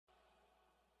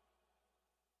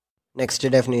Next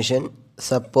definition,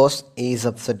 suppose E is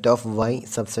subset of Y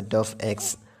subset of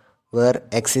X, where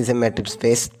X is a metric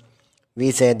space.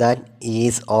 We say that E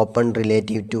is open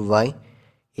relative to Y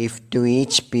if to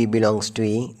each P belongs to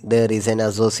E, there is an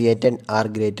associated R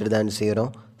greater than 0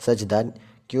 such that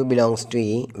Q belongs to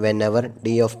E whenever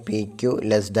D of PQ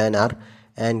less than R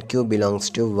and Q belongs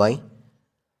to Y.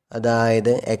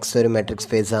 അതായത് X ഒരു metric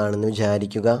space ആണെന്ന്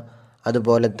വിചാരിക്കുക.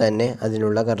 അതുപോലെ തന്നെ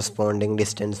അതിനുള്ള corresponding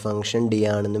distance function D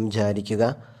ആണെന്നും വിചാരിക്കുക.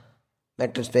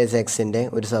 Metric space എക്സിൻ്റെ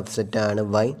ഒരു സബ്സെറ്റാണ്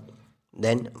വൈ.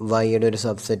 ദെൻ വൈയുടെ ഒരു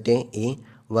സബ്സെറ്റ് ഈ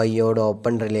വൈയോട്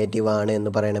ഓപ്പൺ റിലേറ്റീവ് ആണ്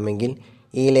എന്ന് പറയണമെങ്കിൽ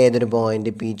ഏതൊരു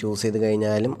പോയിൻ്റ് പി ചൂസ് ചെയ്ത്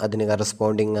കഴിഞ്ഞാലും അതിന്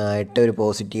കറസ്പോണ്ടിങ് ആയിട്ട് ഒരു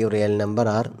പോസിറ്റീവ് റിയൽ നമ്പർ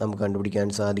ആർ നമുക്ക് കണ്ടുപിടിക്കാൻ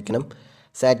സാധിക്കണം.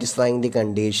 Satisfying the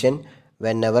condition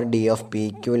when ever D of P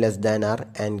Q less than R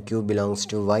and Q belongs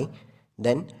to Y,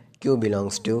 then Q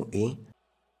belongs to E.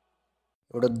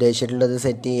 ഇവിടെ ഉദ്ദേശിച്ചിട്ടുള്ളത്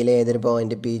സെറ്റ് ഇയിലെ ഏതൊരു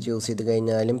പോയിൻ്റ് പി ചൂസ് ചെയ്ത്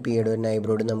കഴിഞ്ഞാലും പിയുടെ ഒരു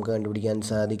നൈബർഹുഡ് നമുക്ക് കണ്ടുപിടിക്കാൻ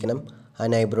സാധിക്കണം. ആ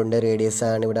നൈബർഹുഡിൻ്റെ റേഡിയസ്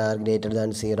ആണ് ഇവിടെ ആർ ഗ്രേറ്റർ ദാൻ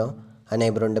 0. ആ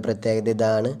നൈബർഹുഡിൻ്റെ പ്രത്യേകത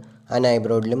ഇതാണ്. ആ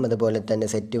നൈബർഹുഡിലും അതുപോലെ തന്നെ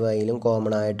സെറ്റ് വൈയിലും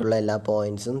കോമൺ ആയിട്ടുള്ള എല്ലാ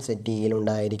പോയിൻറ്റ്സും സെറ്റ് ഇയിൽ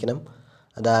ഉണ്ടായിരിക്കണം.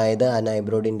 അതായത് ആ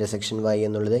നൈബർഹുഡ് ഇൻ്റർസെക്ഷൻ വൈ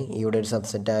എന്നുള്ളത് ഇവിടെ ഒരു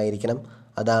സബ്സെറ്റ് ആയിരിക്കണം.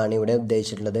 അതാണ് ഇവിടെ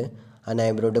ഉദ്ദേശിച്ചിട്ടുള്ളത്. ആ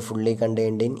neighbourhood fully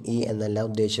contained in E എന്നല്ല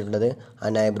ഉദ്ദേശിച്ചിട്ടുള്ളത്. ആ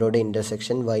നൈബർഹുഡ്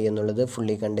ഇൻ്റർസെക്ഷൻ വൈ എന്നുള്ളത്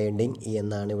ഫുള്ളി കണ്ടെയ്ൻഡ് ഇൻ ഇ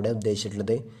എന്നാണ് ഇവിടെ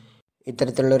ഉദ്ദേശിച്ചിട്ടുള്ളത്.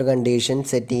 ഇത്തരത്തിലുള്ളൊരു കണ്ടീഷൻ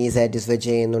സെറ്റ് ഇ സാറ്റിസ്ഫൈ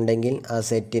ചെയ്യുന്നുണ്ടെങ്കിൽ ആ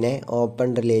സെറ്റിനെ ഓപ്പൺ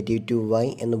റിലേറ്റീവ് ടു വൈ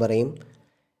എന്ന് പറയും.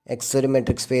 എക്സ് ഒരു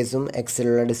മെട്രിക് സ്പേസും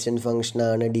എക്സിലുള്ള ഡിസ്റ്റൻസ്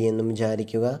ഫംഗ്ഷനാണ് ഡി എന്നും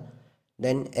വിചാരിക്കുക.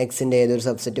 ദെൻ എക്സിൻ്റെ ഏതൊരു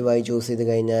സബ്സെറ്റ് വൈ ചൂസ് ചെയ്ത്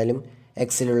കഴിഞ്ഞാലും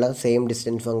എക്സിലുള്ള same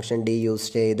distance function D use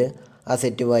ചെയ്ത് ആ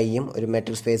സെറ്റ് വൈയും ഒരു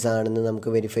മെട്രിക് സ്പേസ് ആണെന്ന് നമുക്ക്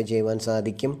വെരിഫൈ ചെയ്യുവാൻ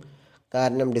സാധിക്കും.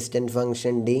 കാരണം ഡിസ്റ്റൻസ്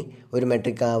ഫംഗ്ഷൻ ഡി ഒരു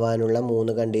മെട്രിക് ആവാനുള്ള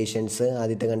 3 കണ്ടീഷൻസ്.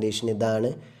 ആദ്യത്തെ കണ്ടീഷൻ ഇതാണ്,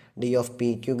 D of P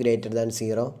Q greater than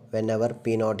 0 when ever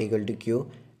P not equal to Q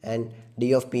and D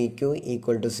of P Q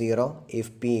equal to 0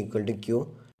 if P equal to Q.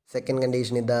 Second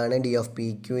condition ഇതാണ്, D of P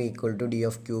Q equal to D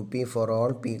of Q P for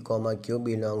all P comma Q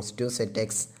belongs to set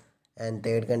X. And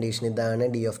third condition ഇതാണ്,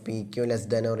 D of P Q less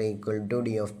than or equal to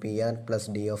D of P R plus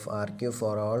D of R Q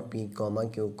for all P comma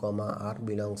Q comma are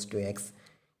belongs to X.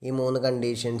 ഈ 3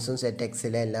 കണ്ടീഷൻസും set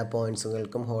എക്സിലെ എല്ലാ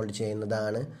പോയിൻറ്റ്സുകൾക്കും hold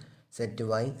ചെയ്യുന്നതാണ്. Set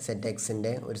Y set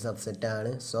എക്സിൻ്റെ ഒരു സബ്സെറ്റാണ്.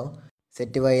 So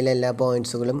set വൈയിലെ എല്ലാ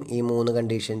പോയിൻറ്റ്സുകളും ഈ 3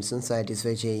 കണ്ടീഷൻസും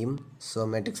satisfy ചെയ്യും. So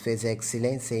metric space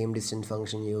എക്സിലെ same distance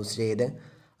function use ചെയ്ത്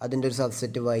അതിൻ്റെ ഒരു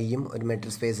സബ്സെറ്റ് വൈയും ഒരു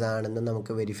മെട്രിക് സ്പേസ് ആണെന്ന്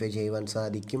നമുക്ക് വെരിഫൈ ചെയ്യുവാൻ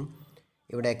സാധിക്കും.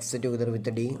 ഇവിടെ എക്സ് ടുഗദർ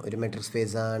വിത്ത് ഡി ഒരു മെട്രിക്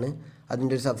സ്പേസ് ആണ്.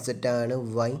 അതിൻ്റെ ഒരു സബ്സെറ്റാണ്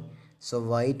Y. So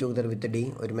Y together with D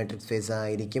ഒരു മെട്രിക് സ്പേസ്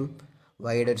ആയിരിക്കും.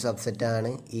 വൈയുടെ ഒരു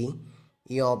സബ്സെറ്റാണ്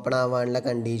ഈ ഓപ്പൺ ആവാനുള്ള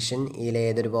കണ്ടീഷൻ ഇതിൽ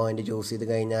ഏതൊരു പോയിൻ്റ് ചൂസ് ചെയ്ത്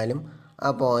കഴിഞ്ഞാലും ആ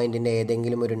പോയിൻറ്റിൻ്റെ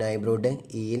ഏതെങ്കിലും ഒരു നൈബർഹുഡ്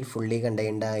ഇയിൽ ഫുള്ളി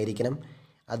കണ്ടെയ്ൻഡ് ആയിരിക്കണം.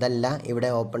 അതല്ല ഇവിടെ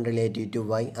ഓപ്പൺ റിലേറ്റീവ് ടു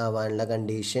വൈ ആവാനുള്ള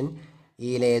കണ്ടീഷൻ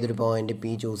ഇതിൽ ഏതൊരു പോയിൻ്റ്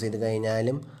പി ചൂസ് ചെയ്ത്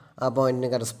കഴിഞ്ഞാലും ആ പോയിൻറ്റിന്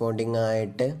കറസ്പോണ്ടിങ്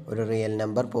ആയിട്ട് ഒരു real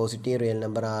number positive real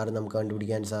number R നമുക്ക്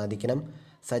കണ്ടുപിടിക്കാൻ സാധിക്കണം.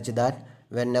 Such that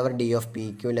when ever D of P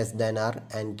Q less than R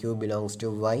and Q belongs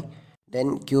to Y, then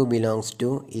Q belongs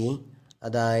to E.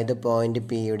 അതായത് point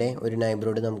പിയുടെ ഒരു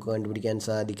നൈബർഹുഡ് നമുക്ക് കണ്ടുപിടിക്കാൻ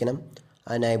സാധിക്കണം.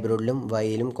 ആ നൈബർഹുഡിലും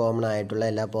വൈയിലും കോമൺ ആയിട്ടുള്ള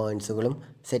എല്ലാ പോയിൻറ്റ്സുകളും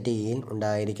സെറ്റ് ഇയിൽ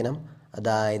ഉണ്ടായിരിക്കണം.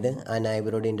 അതായത് ആ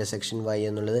നൈബർഹുഡ് ഇൻ്റർസെക്ഷൻ വൈ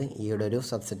എന്നുള്ളത് ഈയുടെ ഒരു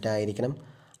സബ്സെറ്റ് ആയിരിക്കണം.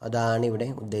 അതാണ് ഇവിടെ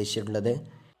ഉദ്ദേശിച്ചിട്ടുള്ളത്.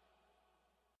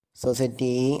 So set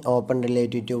E open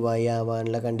relative to Y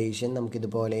ആവാനുള്ള കണ്ടീഷൻ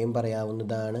നമുക്കിതുപോലെയും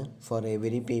പറയാവുന്നതാണ്. For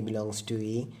every P belongs to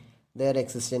E there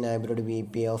exist A neighbourhood V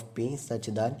P of P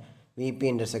such that we P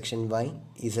intersection Y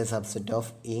is A subset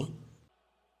of E.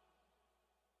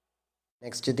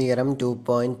 Next theorem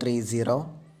 2.30.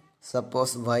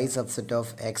 Suppose y subset of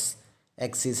x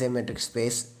is a metric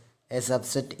space. A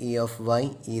subset E of y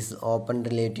is open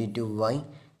relative to y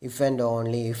if and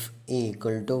only if E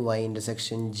equal to y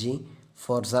intersection G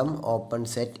for some open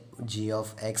set G of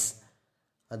x.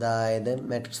 അതായത്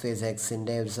metric space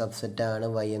എക്സിൻ്റെ ഒരു സബ്സെറ്റാണ്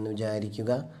Y എന്ന്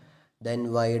വിചാരിക്കുക. Then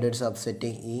വൈയുടെ ഒരു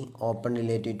subset ഈ open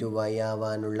relative to Y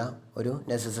ആവാനുള്ള ഒരു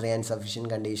നെസസറി ആൻഡ്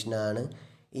സഫീഷ്യൻറ്റ് കണ്ടീഷനാണ്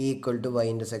E equal to y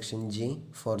intersection G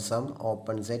for some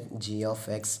open set G of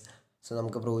x. So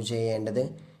നമുക്ക് പ്രൂവ് ചെയ്യേണ്ടത്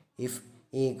if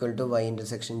E equal to y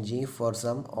intersection G for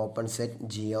some open set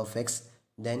G of x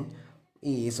then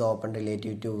E is open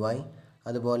relative to y.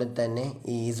 അതുപോലെ തന്നെ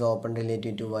E is open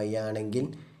relative to y ആണെങ്കിൽ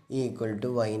E equal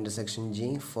to y intersection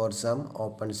G for some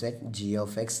open set G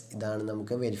of x. ഇതാണ്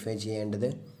നമുക്ക് verify ചെയ്യേണ്ടത്.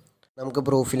 നമുക്ക്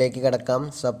പ്രൂഫിലേക്ക് കിടക്കാം.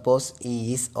 Suppose E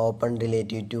is open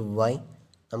relative to y.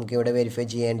 നമുക്കിവിടെ verify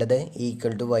ചെയ്യേണ്ടത്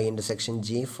equal to Y intersection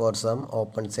G for some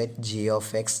open set G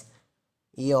of X.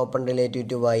 ഈ open relative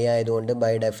to Y ആയതുകൊണ്ട്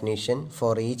by definition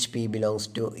for each P belongs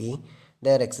to E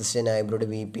there exist A neighbourhood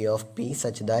V P of P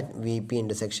such that we P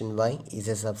intersection Y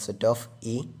is A subset of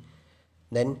E.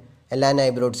 Then എല്ലാ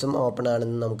നൈബർഹുഡ്സും open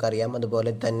ആണെന്ന് നമുക്കറിയാം.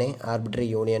 അതുപോലെ തന്നെ arbitrary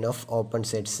union of open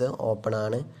sets open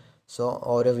ആണ്. So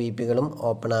ഓരോ V പികളും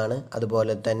open ആണ്.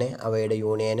 അതുപോലെ തന്നെ അവയുടെ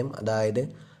യൂണിയനും, അതായത്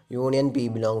union P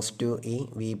belongs to E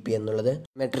V P എന്നുള്ളത്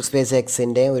മെട്രിക് സ്പേസ്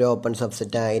എക്സിൻ്റെ ഒരു ഓപ്പൺ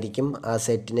സബ്സെറ്റ് ആയിരിക്കും. ആ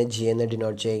സെറ്റിനെ ജി എന്ന്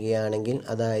ഡിനോട്ട് ചെയ്യുകയാണെങ്കിൽ,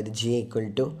 അതായത് G equal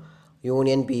to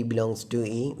union P belongs to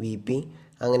E V P.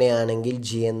 അങ്ങനെയാണെങ്കിൽ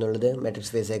ജി എന്നുള്ളത് മെട്രിക്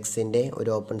സ്പേസ് എക്സിൻ്റെ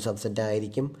ഒരു ഓപ്പൺ സബ്സെറ്റ്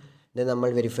ആയിരിക്കും. ഇത് നമ്മൾ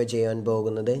വെരിഫൈ ചെയ്യാൻ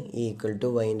പോകുന്നത് E equal to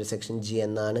Y intersection G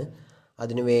എന്നാണ്.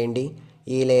 അതിനുവേണ്ടി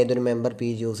ഇയിൽ ഏതൊരു മെമ്പർ പി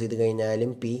ചൂസ് ചെയ്ത്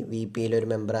കഴിഞ്ഞാലും പി വി പിയിലൊരു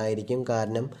മെമ്പർ ആയിരിക്കും.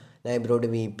 കാരണം നൈബർഹുഡ്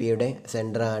വി പിയുടെ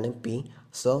സെൻറ്ററാണ് പി.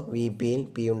 സോ വി പിയിൽ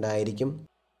പി ഉണ്ടായിരിക്കും.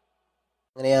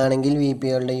 അങ്ങനെയാണെങ്കിൽ വി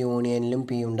പികളുടെ യൂണിയനിലും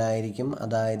പി ഉണ്ടായിരിക്കും,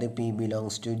 അതായത് പി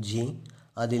ബിലോങ്സ് ടു ജി.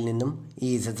 അതിൽ നിന്നും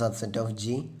E is A subset of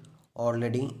G.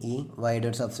 Already ഈ വൈഡ്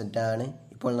ഒരു സബ്സെറ്റാണ്.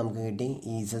 ഇപ്പോൾ നമുക്ക് കിട്ടി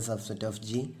E is A subset of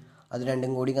G. അത്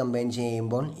രണ്ടും കൂടി കമ്പൈൻ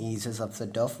ചെയ്യുമ്പോൾ E is A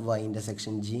subset of Y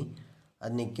intersection G.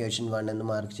 അതിന് ഇക്വേഷൻ 1 എന്ന്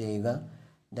മാർക്ക് ചെയ്യുക.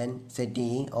 Then set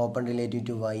E open relative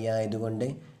to Y ആയതുകൊണ്ട്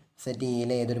സെറ്റ്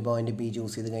ഇയിലെ ഏതൊരു പോയിന്റ് പി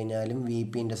ചൂസ് ചെയ്ത് കഴിഞ്ഞാലും വി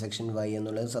പി ഇൻ്റർസെക്ഷൻ വൈ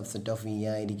എന്നുള്ളത് സബ്സെറ്റ് ഓഫ് ഇ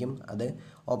ആയിരിക്കും. അത്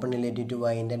ഓപ്പൺ റിലേറ്റീവ് ടു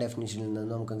വൈൻ്റെ ഡെഫിനിഷനിൽ നിന്ന്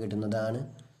നമുക്ക് കിട്ടുന്നതാണ്.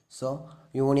 So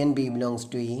union P belongs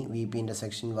to E V P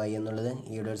intersection Y എന്നുള്ളത്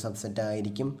ഇയുടെ ഒരു സബ്സെറ്റ്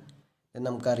ആയിരിക്കും.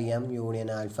 നമുക്കറിയാം union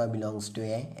alpha belongs to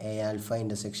A alpha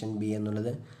intersection B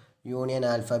എന്നുള്ളത് union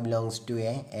alpha belongs to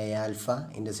A alpha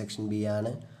intersection B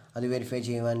ആണ്. അത് വെരിഫൈ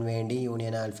ചെയ്യുവാൻ വേണ്ടി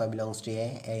union alpha belongs to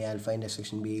A alpha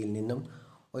intersection ബിയിൽ നിന്നും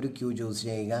ഒരു ക്യൂ ചൂസ്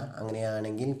ചെയ്യുക.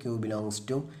 അങ്ങനെയാണെങ്കിൽ Q belongs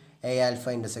to A alpha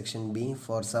intersection B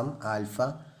for some alpha.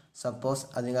 Suppose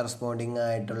അതിന് കറസ്പോണ്ടിങ്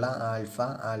ആയിട്ടുള്ള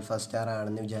ആൽഫ സ്റ്റാർ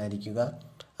ആണെന്ന് വിചാരിക്കുക.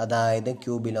 അതായത്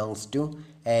Q belongs to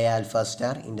A alpha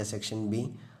star intersection B.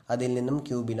 അതിൽ നിന്നും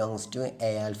Q belongs to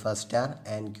A alpha star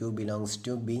and Q belongs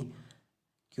to B.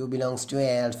 Q belongs to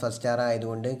A alpha star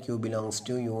ആയതുകൊണ്ട് Q belongs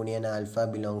to union alpha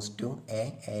belongs to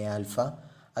A alpha.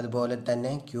 അതുപോലെ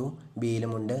തന്നെ Q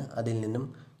ബിയിലുമുണ്ട്. അതിൽ നിന്നും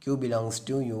Q belongs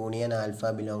to union alpha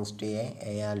belongs to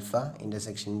A alpha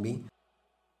intersection B.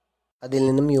 അതിൽ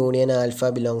നിന്നും union alpha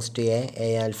belongs to A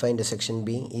alpha intersection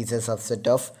B is A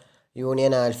subset of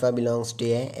union alpha belongs to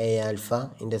A alpha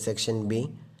intersection B.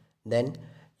 Then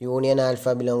union alpha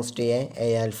belongs to A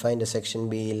alpha intersection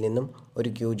ബിയിൽ നിന്നും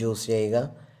ഒരു Q choose ചെയ്യുക.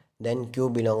 Then Q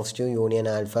belongs to union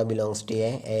alpha belongs to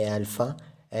A alpha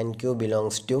and Q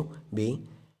belongs to B.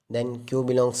 Then Q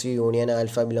belongs to union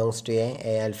alpha belongs to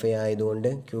A alpha ആയതുകൊണ്ട്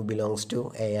Q belongs to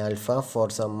A alpha for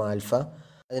some alpha.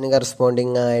 അതിന്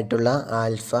corresponding ആയിട്ടുള്ള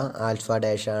alpha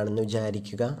dash ആണെന്ന്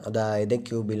വിചാരിക്കുക. അതായത്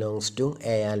Q belongs to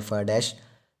A alpha dash.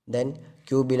 Then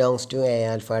Q belongs to A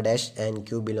alpha dash and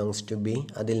Q belongs to B.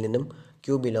 അതിൽ നിന്നും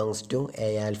Q belongs to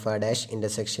A alpha dash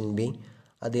intersection B.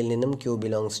 അതിൽ നിന്നും Q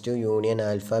belongs to union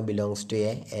alpha belongs to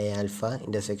A alpha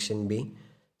intersection B.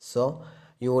 So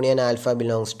union alpha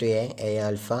belongs to A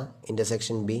alpha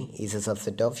intersection B is A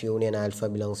subset of union alpha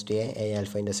belongs to A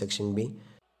alpha intersection B.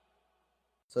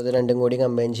 So ഇത് രണ്ടും കൂടി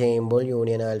combine ചെയ്യുമ്പോൾ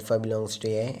union alpha belongs to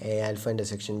A alpha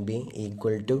intersection B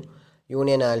equal to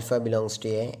union alpha belongs to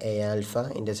A alpha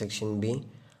intersection B.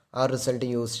 ആ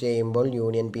result use ചെയ്യുമ്പോൾ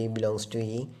union P belongs to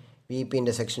E V P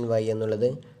intersection Y എന്നുള്ളത്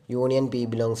union P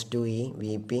belongs to E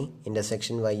V P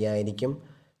intersection Y ആയിരിക്കും.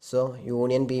 So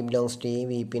union P belongs to E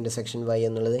V P intersection Y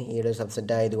എന്നുള്ളത് ഈയുടെ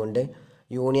subset ആയതുകൊണ്ട്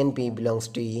union P belongs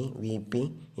to E V P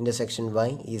intersection Y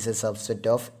is A subset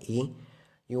of E.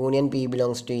 Union P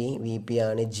belongs to E V P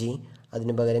ആണ് G.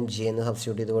 അതിന് പകരം G എന്ന്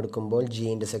substitute ചെയ്ത് കൊടുക്കുമ്പോൾ G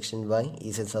intersection Y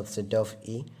is A subset of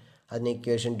E. അതിന്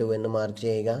equation 2 എന്ന് mark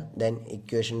ചെയ്യുക. Then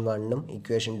equation 1ഉം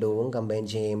equation 2ഉം combine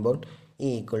ചെയ്യുമ്പോൾ E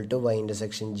equal to Y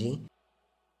intersection G.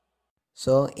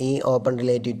 So ഈ ഓപ്പൺ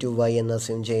റിലേറ്റീവ് ടു വൈ എന്ന്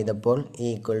അസ്യൂം ചെയ്തപ്പോൾ E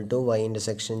equal to Y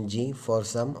intersection G for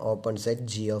some open set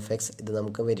G of X. ഇത്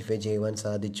നമുക്ക് verify ചെയ്യുവാൻ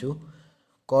സാധിച്ചു.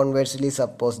 Conversely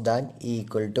suppose that E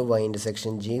equal to Y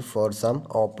intersection G for some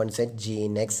open set G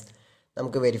in X.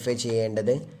 നമുക്ക് verify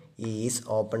ചെയ്യേണ്ടത് E is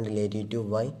open relative to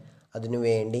Y.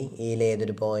 അതിനുവേണ്ടി ഇയിൽ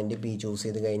ഏതൊരു point P choose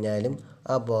ചെയ്ത് കഴിഞ്ഞാലും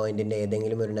ആ പോയിന്റിൻ്റെ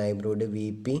ഏതെങ്കിലും ഒരു neighbourhood V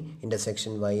P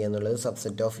intersection Y എന്നുള്ളത്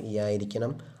സബ്സെറ്റ് ഓഫ് ഇ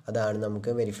ആയിരിക്കണം. അതാണ്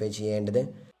നമുക്ക് വെരിഫൈ ചെയ്യേണ്ടത്.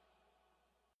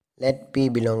 Let P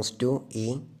belongs to E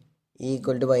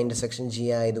equal to Y intersection G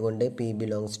ആയതുകൊണ്ട് പി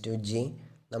ബിലോങ്സ് ടു ജി.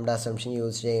 നമ്മുടെ അസംഷൻ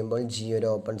യൂസ് ചെയ്യുമ്പോൾ ജി ഒരു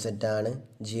ഓപ്പൺ സെറ്റാണ്.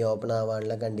 ജി ഓപ്പൺ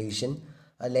ആവാനുള്ള കണ്ടീഷൻ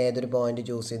അതിൽ ഏതൊരു പോയിന്റ്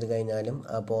ചൂസ് ചെയ്ത് കഴിഞ്ഞാലും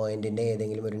ആ പോയിന്റിൻ്റെ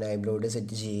ഏതെങ്കിലും ഒരു നൈബർഹുഡ്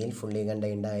സെറ്റ് ജിയിൽ ഫുള്ളി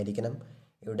കണ്ടെയ്ൻഡ് ആയിരിക്കണം.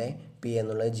 ഇവിടെ പി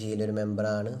എന്നുള്ളത് ജിയിലൊരു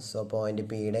മെമ്പറാണ്. സോ പോയിന്റ്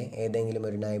പിയുടെ ഏതെങ്കിലും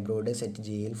ഒരു നൈബർഹുഡ് സെറ്റ്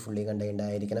ജിയിൽ ഫുള്ളി കണ്ടെയ്ൻഡ്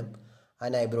ആയിരിക്കണം. ആ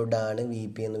നൈബർഹുഡ് ആണ് വി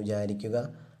പി എന്ന് വിചാരിക്കുക.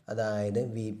 അതായത്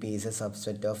V P is A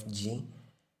subset of G.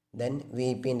 Then we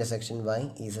P intersection Y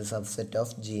is A subset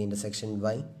of G intersection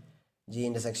Y. G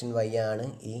intersection Y ആണ്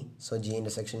ഇ. സോ ജി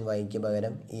ഇൻ്റർസെക്ഷൻ വൈക്ക്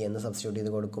പകരം E എന്ന് സബ്സ്റ്റിറ്റ്യൂട്ട്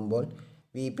ചെയ്ത് കൊടുക്കുമ്പോൾ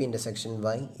V P intersection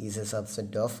Y is A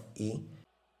subset of E.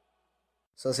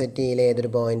 സൊസൈറ്റിയിലെ ഏതൊരു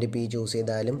point P choose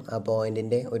ചെയ്താലും ആ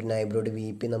പോയിന്റിൻ്റെ ഒരു നൈബർഹുഡ് വി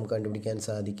പി നമുക്ക് കണ്ടുപിടിക്കാൻ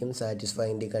സാധിക്കും.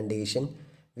 Satisfying the condition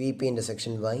V P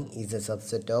intersection Y is A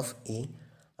subset of E.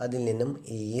 അതിൽ നിന്നും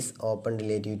E is open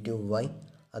relative to Y.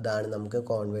 അതാണ് നമുക്ക്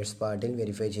കോൺവേഴ്സ് പാർട്ടിൽ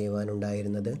വെരിഫൈ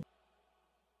ചെയ്യുവാനുണ്ടായിരുന്നത്.